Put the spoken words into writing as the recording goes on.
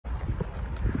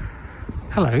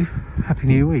Hello, happy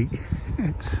new week.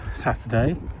 It's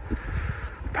Saturday,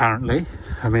 apparently.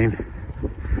 I mean,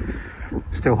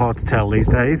 still hard to tell these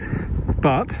days,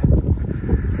 but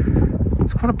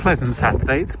it's quite a pleasant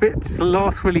Saturday. It's the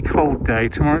last really cold day.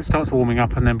 Tomorrow it starts warming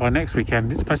up, and then by next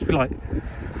weekend it's supposed to be like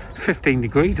 15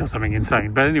 degrees or something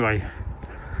insane. But anyway,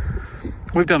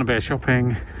 we've done a bit of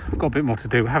shopping. I've got a bit more to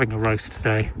do. We're having a roast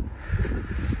today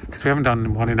because we haven't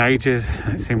done one in ages,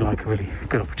 and it seemed like a really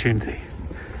good opportunity.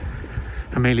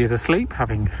 Amelia's asleep,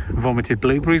 having vomited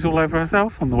blueberries all over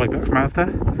herself on the way back from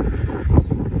Asda.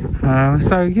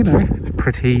 So, you know, it's a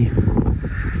pretty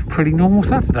normal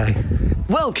Saturday.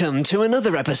 Welcome to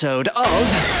another episode of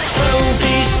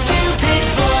Toby Stupid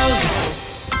Vlog.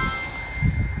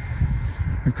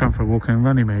 We've come for a walk in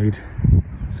Runnymede.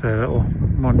 It's a little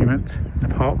monument in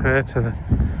the park there to the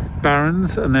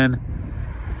Barons, and then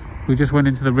we just went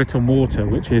into the Written Water,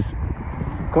 which is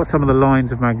got some of the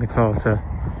lines of Magna Carta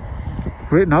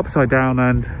written upside down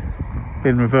and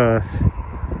in reverse,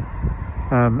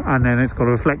 and then it's got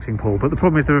a reflecting pool, but the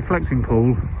problem is the reflecting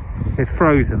pool is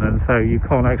frozen, and so you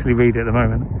can't actually read it at the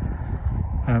moment.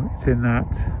 It's in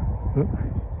that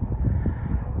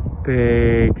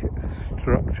big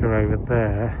structure over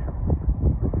there.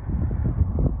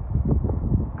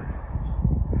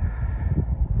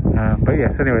 But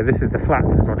yes, anyway, this is the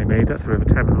flats of Runnymede. That's the River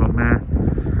Thames along there.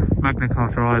 Magna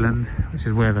Carta Island, which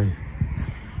is where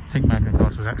I think Magna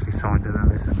Carta was actually signed, and then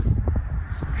there's some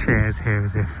chairs here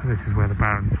as if this is where the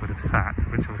Barons would have sat,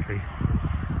 which obviously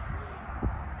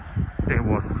it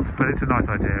wasn't, but it's a nice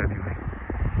idea anyway.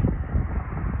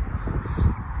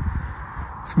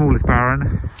 Smallest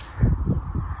Baron.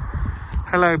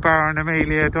 Hello Baron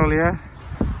Amelia Dollier.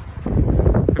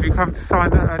 Have you come to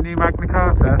sign a new Magna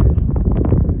Carta?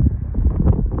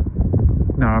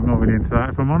 No, I'm not really into that,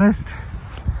 if I'm honest.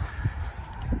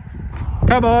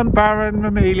 Come on, Baron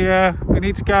Amelia, we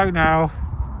need to go now.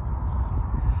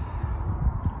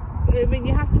 I mean,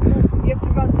 you have to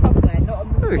run somewhere, not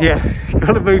on the spot. Yeah, you've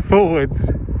got to move forwards.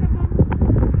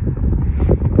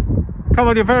 Come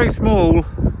on, you're very small.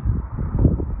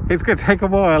 It's going to take a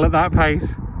while at that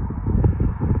pace.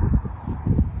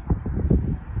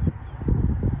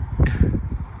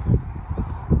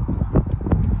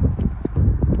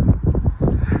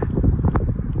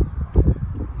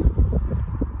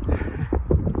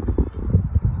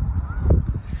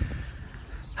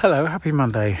 Hello, happy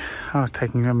Monday. I was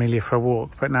taking Amelia for a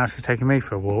walk, but now she's taking me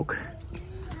for a walk.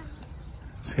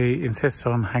 She insists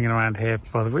on hanging around here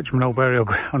by the Richmond Old Burial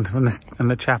Ground and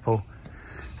the chapel,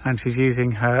 and she's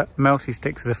using her melty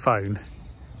sticks as a phone.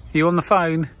 Are you on the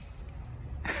phone?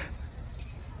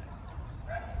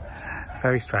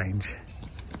 Very strange.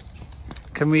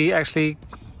 Can we actually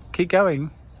keep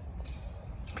going?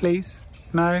 Please?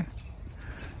 No?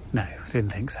 No, I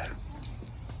didn't think so.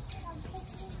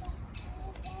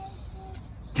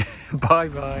 Bye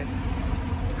bye.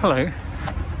 Hello,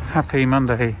 happy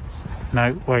Monday.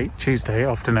 No, wait, Tuesday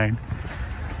afternoon.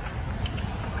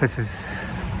 This is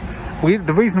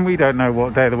the reason we don't know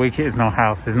what day of the week it is in our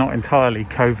house is not entirely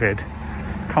COVID.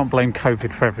 Can't blame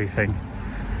COVID for everything.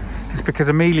 It's because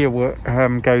Amelia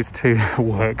goes to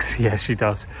works. Yes, she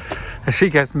does. She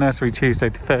goes to nursery Tuesday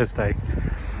to Thursday,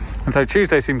 and so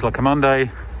Tuesday seems like a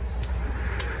Monday,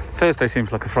 Thursday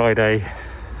seems like a Friday,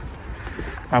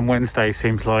 and Wednesday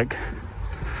seems like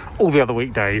all the other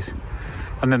weekdays,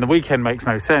 and then the weekend makes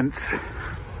no sense,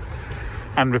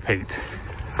 and repeat.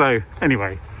 So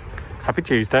anyway, happy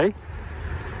Tuesday.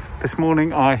 This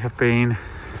morning I have been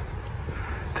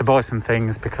to buy some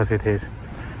things because it is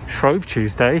Shrove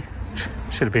Tuesday, which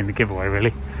should have been the giveaway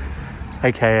really,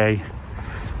 aka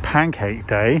Pancake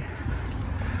Day,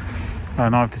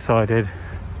 and I've decided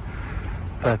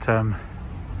that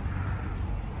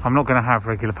I'm not going to have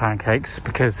regular pancakes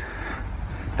because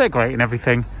they're great and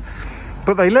everything,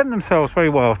 but they lend themselves very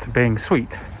well to being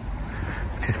sweet,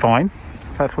 which is fine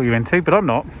if that's what you're into, but I'm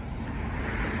not.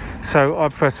 So I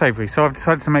prefer savoury. So I've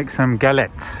decided to make some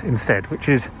galettes instead, which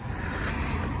is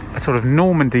a sort of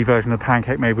Normandy version of the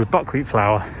pancake made with buckwheat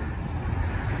flour,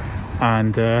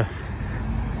 and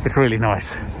it's really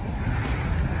nice.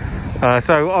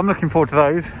 So I'm looking forward to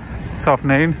those this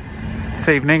afternoon, this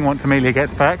evening, once Amelia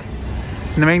gets back.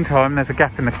 In the meantime, there's a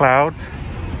gap in the clouds,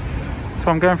 so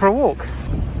I'm going for a walk.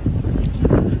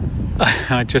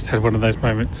 I just had one of those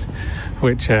moments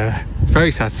which is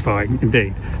very satisfying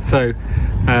indeed. So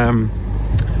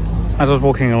as I was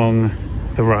walking along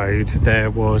the road, there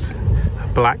was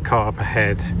a black car up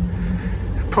ahead,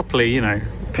 properly, you know,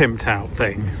 pimped out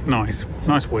thing. Nice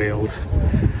wheels,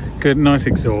 good, nice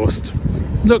exhaust,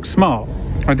 looked smart.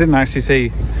 I didn't actually see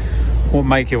what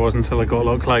make it was until I got a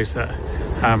lot closer.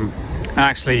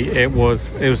 Actually, it was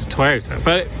a Toyota,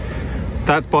 but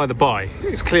that's by the by.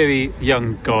 It's clearly a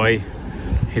young guy,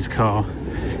 his car.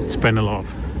 Spent a lot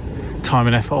of time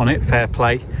and effort on it, fair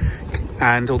play.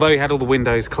 And although he had all the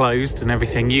windows closed and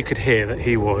everything, you could hear that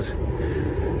he was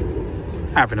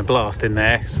having a blast in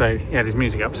there. So he had his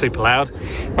music up super loud.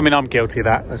 I mean, I'm guilty of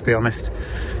that, let's be honest.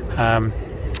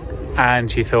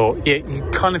 And you thought, yeah, you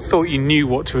kind of thought you knew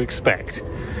what to expect.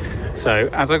 So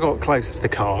as I got closer to the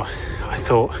car, I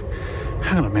thought,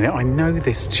 hang on a minute, I know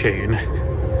this tune.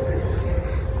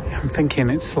 I'm thinking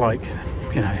it's like,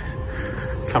 you know,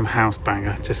 some house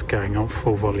banger just going on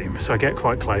full volume. So I get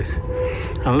quite close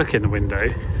and I look in the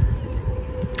window,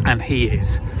 and he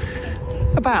is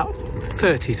about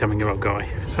 30-something-year-old guy,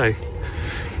 so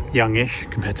youngish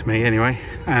compared to me anyway.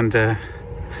 And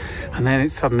then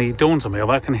it suddenly dawns on me,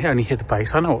 although I can only hear the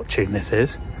bass, I know what tune this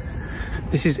is.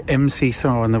 This is MC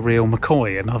Sar and the Real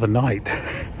McCoy, Another Night.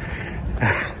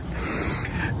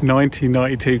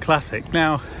 1992 classic.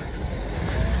 Now,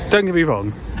 don't get me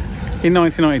wrong, in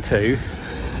 1992,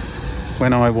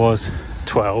 when I was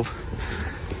 12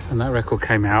 and that record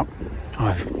came out,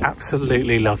 I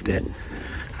absolutely loved it.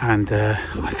 And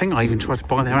I think I even tried to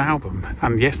buy their album.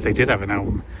 And yes, they did have an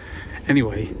album.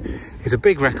 Anyway, it's a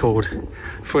big record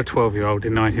for a 12-year-old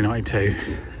in 1992.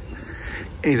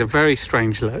 It is a very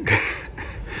strange look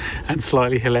and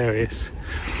slightly hilarious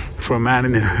for a man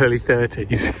in the early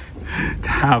 30s to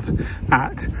have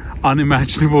at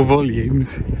unimaginable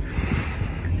volumes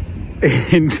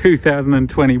in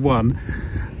 2021.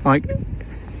 Like,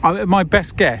 my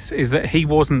best guess is that he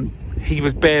was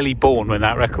barely born when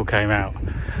that record came out.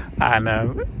 And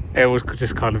it was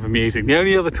just kind of amusing. The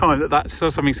only other time that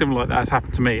something similar like that has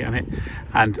happened to me,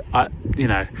 and I, you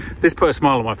know, this put a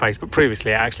smile on my face, but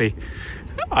previously actually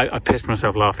I pissed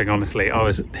myself laughing. Honestly, I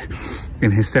was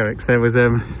in hysterics. There was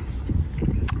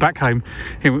back home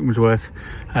in Whitmansworth,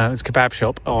 there's a kebab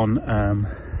shop on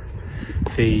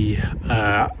the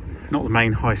not the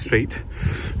main high street,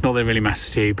 not that it really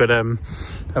matters to you, but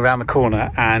around the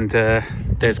corner, and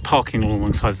there's parking all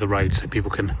alongside of the road so people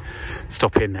can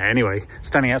stop in there. Anyway,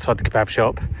 standing outside the kebab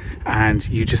shop, and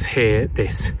you just hear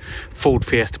this Ford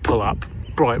Fiesta pull up,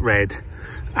 bright red,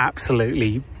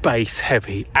 absolutely bass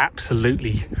heavy,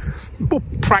 absolutely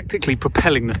practically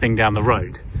propelling the thing down the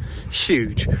road.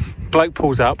 Huge. Bloke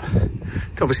pulls up,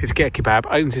 obviously to get a kebab,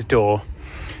 opens his door,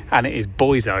 and it is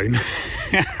Boyzone.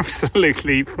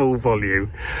 Absolutely full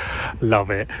volume. Love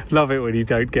it. Love it when you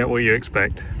don't get what you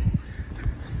expect.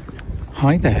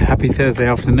 Hi there, happy Thursday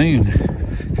afternoon.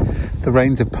 The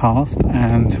rains have passed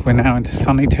and we're now into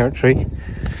sunny territory,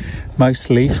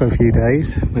 mostly for a few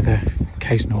days, with an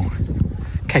occasional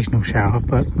shower,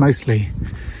 but mostly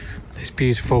this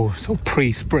beautiful sort of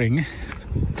pre-spring.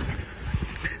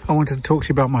 I wanted to talk to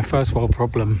you about my first world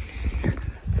problem.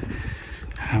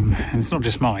 And it's not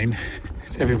just mine,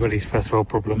 it's everybody's first world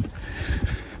problem,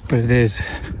 but it is,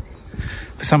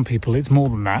 for some people it's more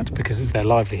than that because it's their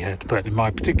livelihood, but in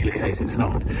my particular case it's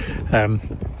not.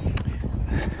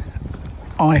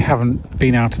 I haven't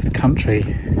been out of the country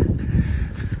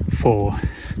for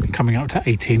coming up to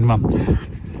 18 months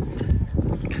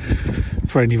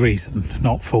for any reason,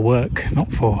 not for work,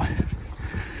 not for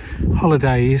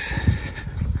holidays,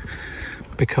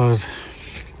 because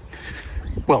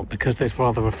there's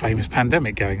rather a famous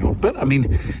pandemic going on. But I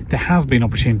mean, there has been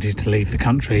opportunities to leave the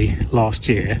country last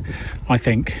year. I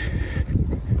think,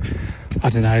 I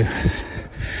don't know,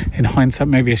 in hindsight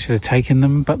maybe I should have taken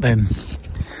them, but then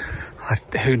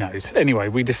who knows. Anyway,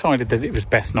 we decided that it was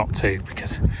best not to,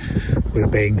 because we were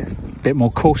being a bit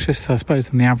more cautious, I suppose,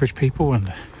 than the average people,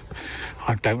 and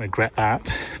I don't regret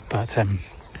that. But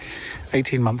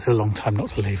 18 months is a long time not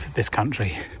to leave this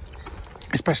country,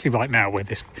 especially right now where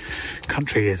this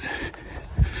country is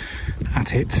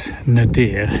at its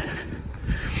nadir.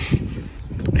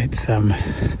 It's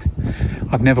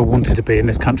I've never wanted to be in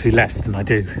this country less than I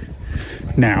do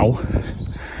now,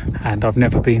 and I've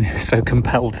never been so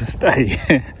compelled to stay.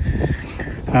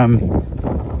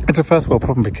 It's a first world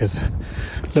problem because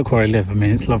look where I live. I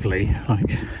mean, it's lovely,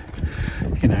 like,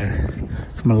 you know,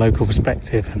 from a local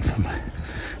perspective and from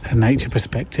a nature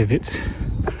perspective, it's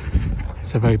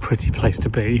a very pretty place to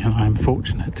be, and I am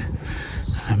fortunate.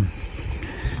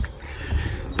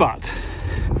 But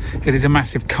it is a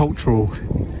massive cultural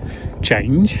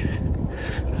change,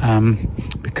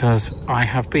 because I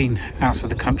have been out of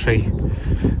the country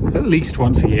at least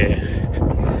once a year,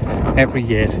 every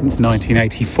year since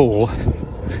 1984,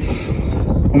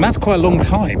 and that's quite a long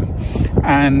time.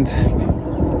 And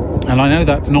I know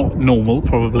that's not normal,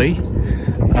 probably,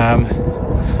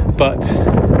 but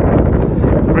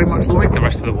very much like the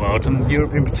rest of the world, and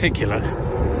Europe in particular,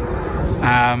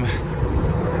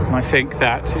 And I think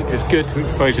that it is good to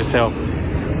expose yourself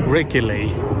regularly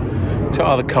to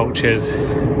other cultures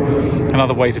and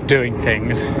other ways of doing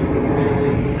things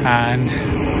and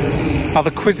other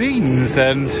cuisines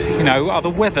and, you know, other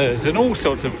weathers and all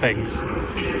sorts of things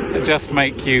that just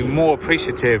make you more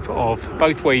appreciative of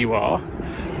both where you are,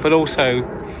 but also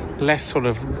less sort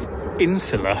of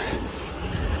insular.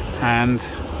 And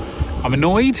I'm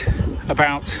annoyed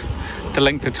about the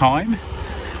length of time.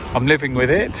 I'm living with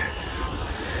it,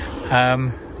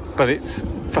 but it's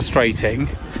frustrating,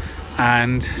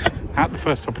 and at the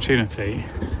first opportunity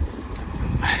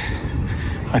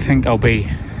I think I'll be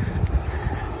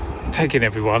taking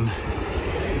everyone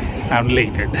and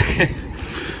leaving.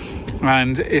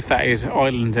 And if that is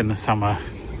Ireland in the summer,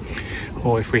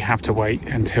 or if we have to wait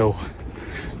until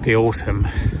the autumn,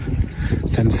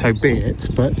 then so be it.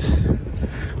 But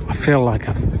I feel like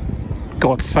I've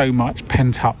got so much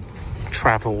pent up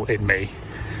travel in me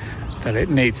that it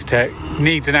needs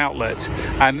an outlet.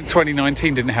 And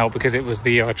 2019 didn't help because it was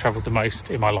the year I travelled the most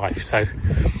in my life, so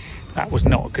that was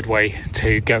not a good way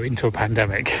to go into a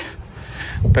pandemic.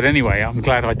 But anyway, I'm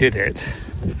glad I did it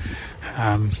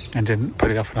and didn't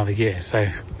put it off another year. So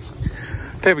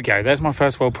there we go. There's my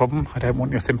first world problem. I don't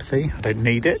want your sympathy. I don't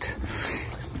need it.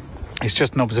 It's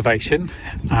just an observation,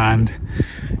 and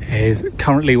is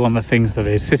currently one of the things that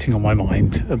is sitting on my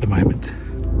mind at the moment.